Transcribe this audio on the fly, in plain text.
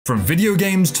From video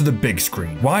games to the big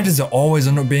screen, why does it always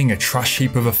end up being a trash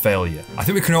heap of a failure? I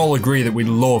think we can all agree that we'd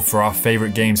love for our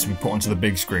favourite games to be put onto the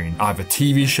big screen, either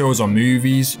TV shows or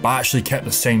movies, but actually kept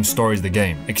the same story as the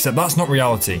game. Except that's not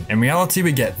reality. In reality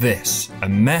we get this, a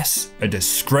mess, a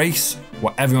disgrace,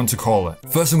 whatever you want to call it.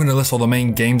 First I'm going to list all the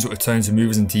main games that were turned into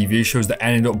movies and TV shows that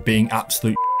ended up being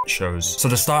absolute shows. So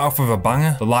to start off with a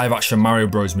banger, the live action Mario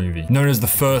Bros movie, known as the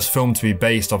first film to be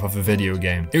based off of a video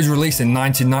game. It was released in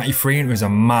 1993 and it was a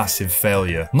massive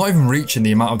failure, not even reaching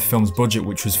the amount of the film's budget,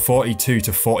 which was $42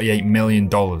 to $48 million.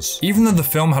 Even though the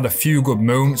film had a few good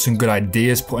moments and good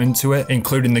ideas put into it,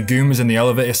 including the Goombas in the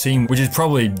elevator scene, which is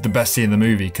probably the best scene in the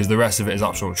movie because the rest of it is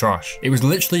absolute trash. It was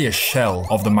literally a shell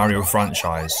of the Mario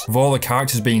franchise, with all the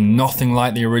characters being nothing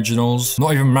like the originals,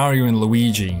 not even Mario and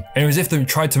Luigi. And it was as if they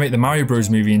tried to make the Mario Bros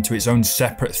movie into its own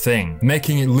separate thing,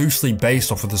 making it loosely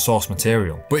based off of the source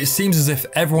material. But it seems as if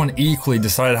everyone equally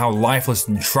decided how lifeless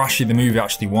and trashy the movie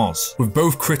actually was, with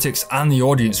both critics and the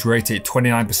audience rated it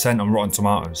 29% on Rotten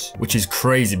Tomatoes, which is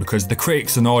crazy because the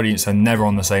critics and audience are never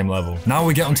on the same level. Now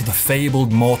we get onto the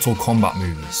fabled Mortal Kombat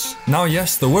movies. Now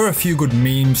yes, there were a few good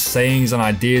memes, sayings and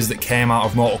ideas that came out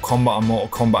of Mortal Kombat and Mortal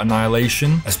Kombat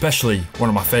Annihilation, especially one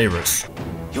of my favourites.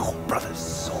 Your brother's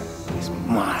soul is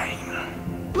mine.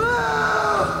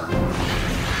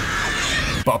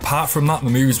 But apart from that, the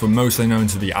movies were mostly known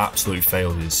to be absolute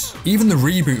failures. Even the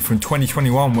reboot from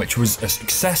 2021, which was a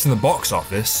success in the box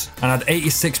office and had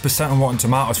 86% on Rotten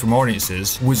Tomatoes from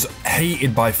audiences, was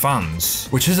hated by fans,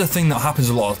 which is a thing that happens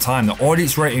a lot of the time. The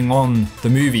audience rating on the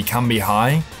movie can be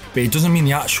high, but it doesn't mean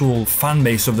the actual fan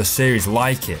base of the series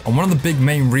like it. And one of the big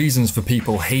main reasons for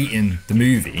people hating the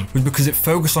movie was because it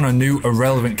focused on a new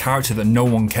irrelevant character that no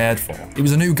one cared for. It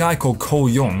was a new guy called Cole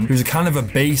Young, who's a kind of a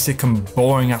basic and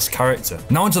boring ass character.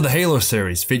 Now onto the Halo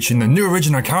series, featuring the new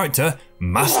original character,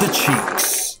 Master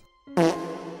Cheeks.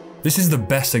 This is the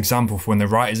best example for when the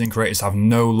writers and creators have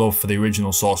no love for the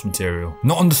original source material,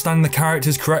 not understanding the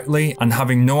characters correctly and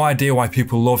having no idea why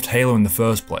people loved Halo in the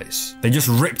first place. They just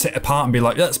ripped it apart and be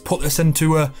like, let's put this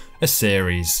into a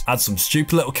series, add some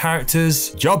stupid little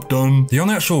characters, job done. The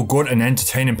only actual good and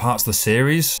entertaining parts of the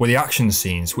series were the action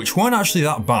scenes, which weren't actually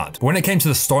that bad. But when it came to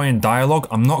the story and dialogue,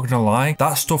 I'm not gonna lie,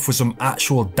 that stuff was some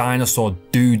actual dinosaur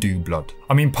doo-doo blood.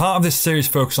 I mean, part of this series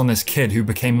focused on this kid who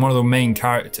became one of the main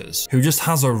characters, who just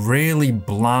has a really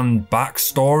bland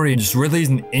backstory and just really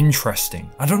isn't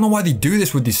interesting. I don't know why they do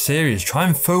this with this series. Try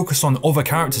and focus on other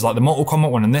characters like the Mortal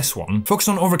Kombat one and this one. Focus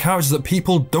on other characters that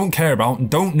people don't care about and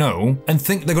don't know and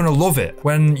think they're gonna love it,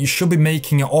 when you should be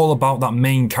making it all about that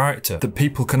main character that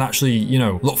people can actually, you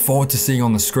know, look forward to seeing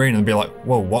on the screen and be like,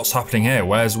 whoa, what's happening here?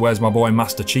 Where's my boy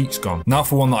Master Cheeks gone? Now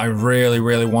for one that I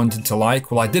really wanted to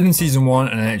like. Well, I did in season 1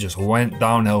 and then it just went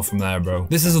downhill from there, bro.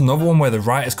 This is another one where the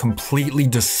writers completely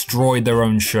destroyed their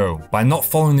own show by not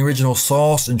following the original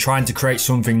source and trying to create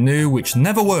something new, which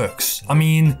never works. I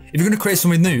mean, if you're gonna create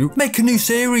something new, make a new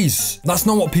series. That's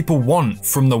not what people want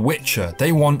from The Witcher.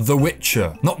 They want The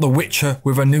Witcher, not The Witcher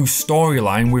with a new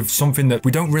storyline with something that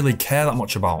we don't really care that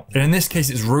much about. And in this case,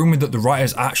 it's rumored that the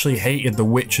writers actually hated The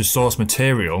Witcher's source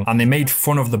material and they made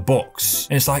fun of the books.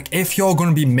 And it's like, if you're going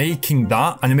to be making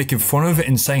that and you're making fun of it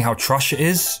and saying how trash it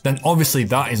is, then obviously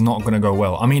that is not going to go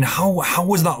well. I mean, how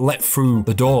was that let through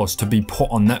the doors to be put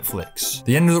on Netflix?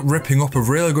 They ended up ripping up a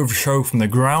really good show from the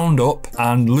ground up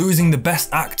and losing the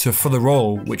best actor for the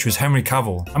role, which was Henry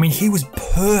Cavill. I mean, he was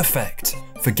perfect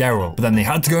for Geralt, but then they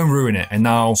had to go and ruin it, and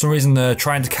now for some reason they're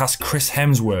trying to cast Chris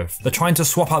Hemsworth. They're trying to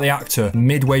swap out the actor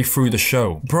midway through the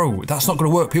show. Bro, that's not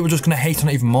gonna work. People are just gonna hate on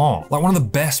it even more. Like, one of the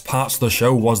best parts of the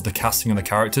show was the casting of the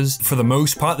characters. For the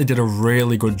most part, they did a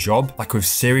really good job, like with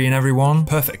Ciri and everyone.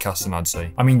 Perfect casting, I'd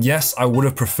say. I mean, yes, I would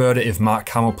have preferred it if Mark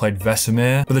Hamill played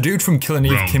Vesemir, but the dude from Killing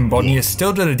Eve, Kim Bodnia,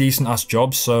 still did a decent ass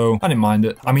job, so I didn't mind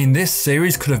it. I mean, this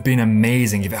series could have been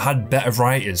amazing if it had better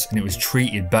writers and it was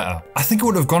treated better. I think it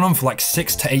would have gone on for like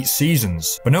 6 to 8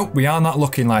 seasons. But nope, we are not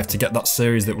lucky in life to get that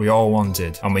series that we all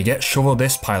wanted, and we get shoveled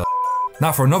this pilot.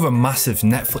 Now for another massive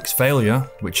Netflix failure,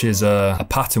 which is a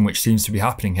pattern which seems to be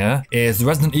happening here, is the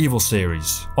Resident Evil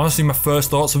series. Honestly, my first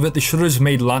thoughts of it, they should have just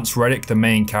made Lance Reddick the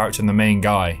main character and the main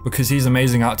guy, because he's an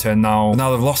amazing actor, and now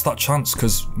they've lost that chance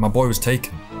because my boy was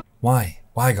taken. Why?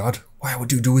 Why, God? Why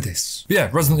would you do this? But yeah,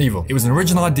 Resident Evil. It was an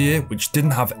original idea which didn't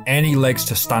have any legs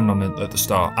to stand on at the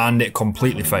start, and it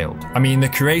completely failed. I mean, the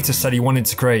creator said he wanted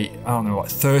to create, I don't know, like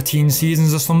 13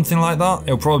 seasons or something like that.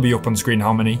 It'll probably be up on screen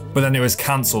how many, but then it was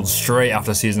cancelled straight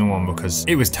after season 1 because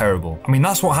it was terrible. I mean,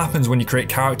 that's what happens when you create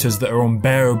characters that are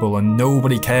unbearable and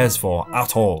nobody cares for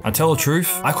at all. And tell the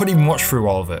truth, I couldn't even watch through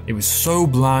all of it. It was so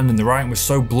bland and the writing was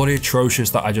so bloody atrocious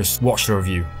that I just watched the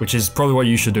review, which is probably what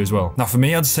you should do as well. Now for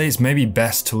me, I'd say it's maybe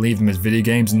best to leave them as video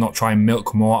games and not try and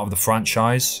milk more out of the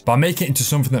franchise by making it into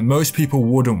something that most people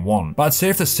wouldn't want. But I'd say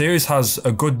if the series has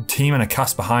a good team and a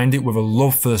cast behind it with a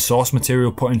love for the source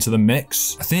material put into the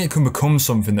mix, I think it can become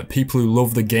something that people who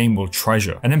love the game will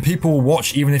treasure. And then people will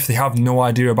watch even if they have no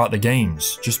idea about the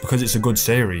games, just because it's a good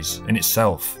series in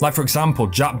itself. Like for example,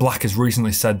 Jack Black has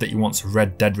recently said that he wants a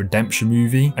Red Dead Redemption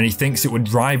movie, and he thinks it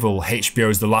would rival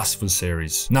HBO's The Last of Us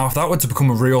series. Now if that were to become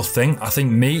a real thing, I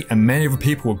think me and many other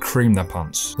people would cream their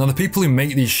pants. Now the people who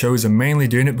make these shows are mainly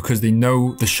doing it because they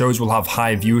know the shows will have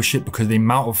high viewership because of the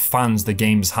amount of fans the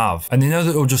games have, and they know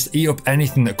that it'll just eat up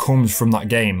anything that comes from that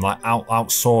game, like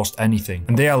outsourced anything,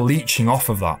 and they are leeching off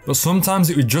of that. But sometimes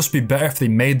it would just be better if they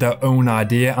made their own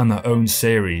idea and their own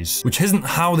series, which isn't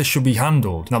how this should be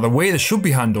handled. Now the way this should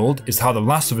be handled is how The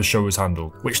Last of Us show was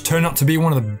handled, which turned out to be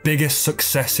one of the biggest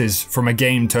successes from a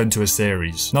game turned to a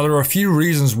series. Now there are a few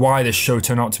reasons why this show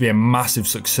turned out to be a massive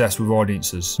success with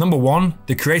audiences. Number one,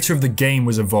 the creator of the game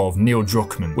was involved, Neil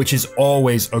Druckmann, which is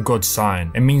always a good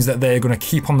sign. It means that they're going to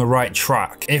keep on the right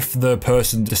track if the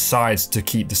person decides to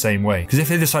keep the same way. Because if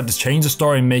they decide to change the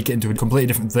story and make it into a completely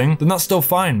different thing, then that's still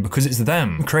fine because it's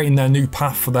them creating their new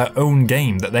path for their own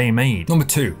game that they made. Number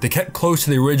two, they kept close to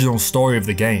the original story of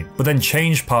the game, but then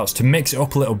changed parts to mix it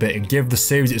up a little bit and give the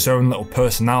series its own little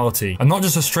personality, and not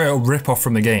just a straight up rip off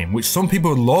from the game, which some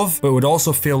people would love, but would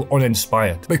also feel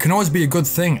uninspired. But it can always be a good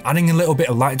thing, adding a little bit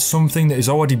of light to something that is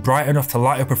already bright enough to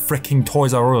light up a freaking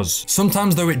Toys R Us.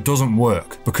 Sometimes though it doesn't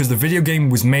work, because the video game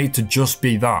was made to just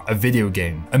be that, a video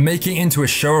game, and making it into a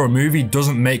show or a movie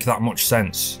doesn't make that much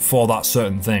sense for that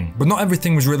certain thing. But not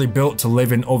everything was really built to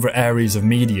live in other areas of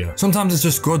media. Sometimes it's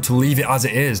just good to leave it as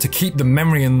it is, to keep the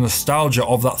memory and nostalgia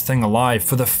of that thing alive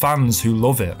for the fans who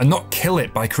love it, and not kill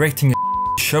it by creating a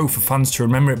show for fans to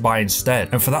remember it by instead,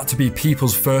 and for that to be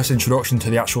people's first introduction to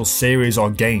the actual series or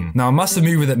game. Now a massive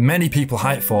movie that many people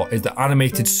hype for is the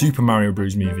animated Super Mario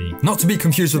Bros movie, not to be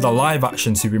confused with the live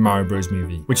action Super Mario Bros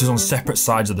movie, which is on separate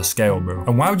sides of the scale, bro.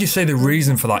 And why would you say the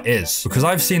reason for that is? Because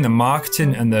I've seen the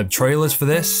marketing and the trailers for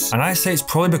this, and I say it's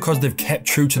probably because they've kept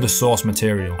true to the source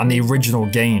material and the original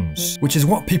games, which is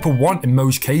what people want in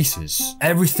most cases.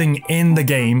 Everything in the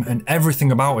game and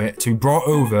everything about it to be brought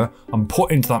over and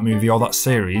put into that movie or that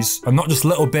series, and not just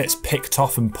little bits picked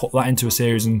off and put that into a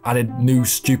series and added new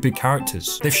stupid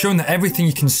characters. They've shown that everything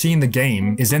you can see in the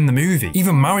game is in the movie,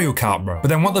 even Mario Kart, bro. But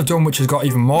then what they've done, which has got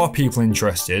even more people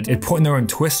interested, is putting their own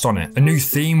twist on it. A new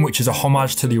theme which is a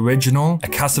homage to the original, a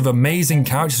cast of amazing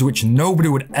characters which nobody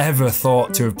would ever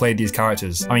thought to have played these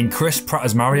characters. I mean, Chris Pratt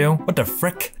as Mario, what the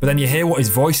frick? But then you hear what his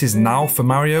voice is now for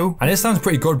Mario, and it sounds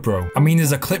pretty good, bro. I mean,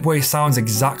 there's a clip where he sounds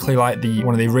exactly like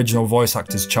one of the original voice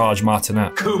actors, Charles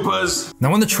Martinet. Coopers. Now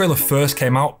when the trailer first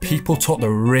came out, people took the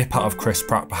rip out of Chris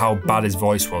Pratt for how bad his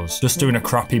voice was, just doing a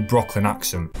crappy Brooklyn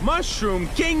accent. Mushroom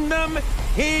Kingdom,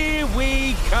 here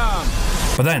we come.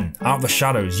 But then, out of the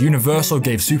shadows, Universal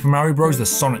gave Super Mario Bros. The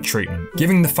Sonic treatment,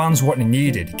 giving the fans what they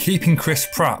needed, keeping Chris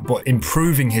Pratt but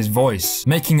improving his voice,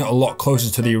 making it a lot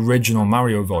closer to the original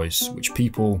Mario voice, which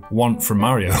people want from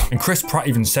Mario. And Chris Pratt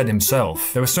even said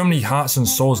himself, there were so many hearts and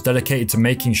souls dedicated to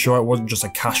making sure it wasn't just a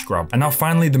cash grab. And now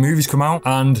finally the movie's come out,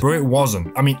 and bro, it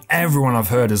wasn't. I mean, everyone I've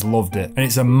heard has loved it, and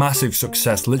it's a massive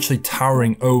success, literally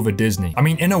towering over Disney. I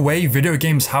mean, in a way, video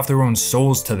games have their own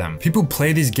souls to them. People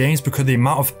play these games because of the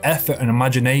amount of effort and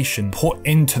imagination put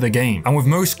into the game. And with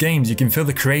most games, you can feel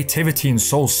the creativity and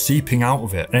soul seeping out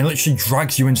of it, and it literally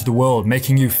drags you into the world,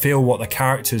 making you feel what the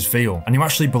characters feel, and you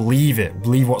actually believe it,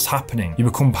 believe what's happening. You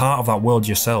become part of that world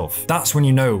yourself. That's when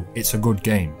you know it's a good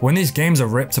game. When these games are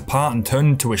ripped apart and turned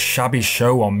into a shabby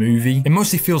show or movie, it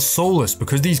mostly feels soulless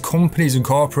because these companies and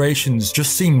corporations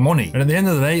just see money, and at the end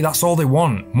of the day, that's all they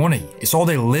want. Money. It's all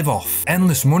they live off.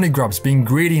 Endless money grabs, being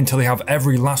greedy until they have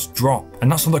every last drop.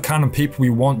 And that's not the kind of people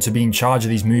we want to be in charge of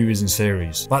these movies and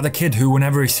series. Like the kid who,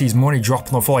 whenever he sees money drop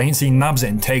on the floor, he instantly nabs it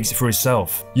and takes it for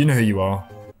himself. You know who you are.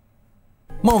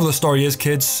 Moral of the story is,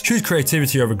 kids, choose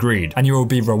creativity over greed, and you will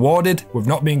be rewarded with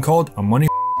not being called a money.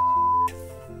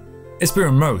 It's been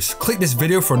Ramos. Click this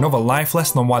video for another life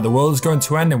lesson on why the world is going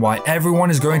to end and why everyone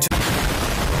is going to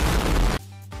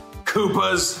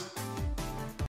Coopers.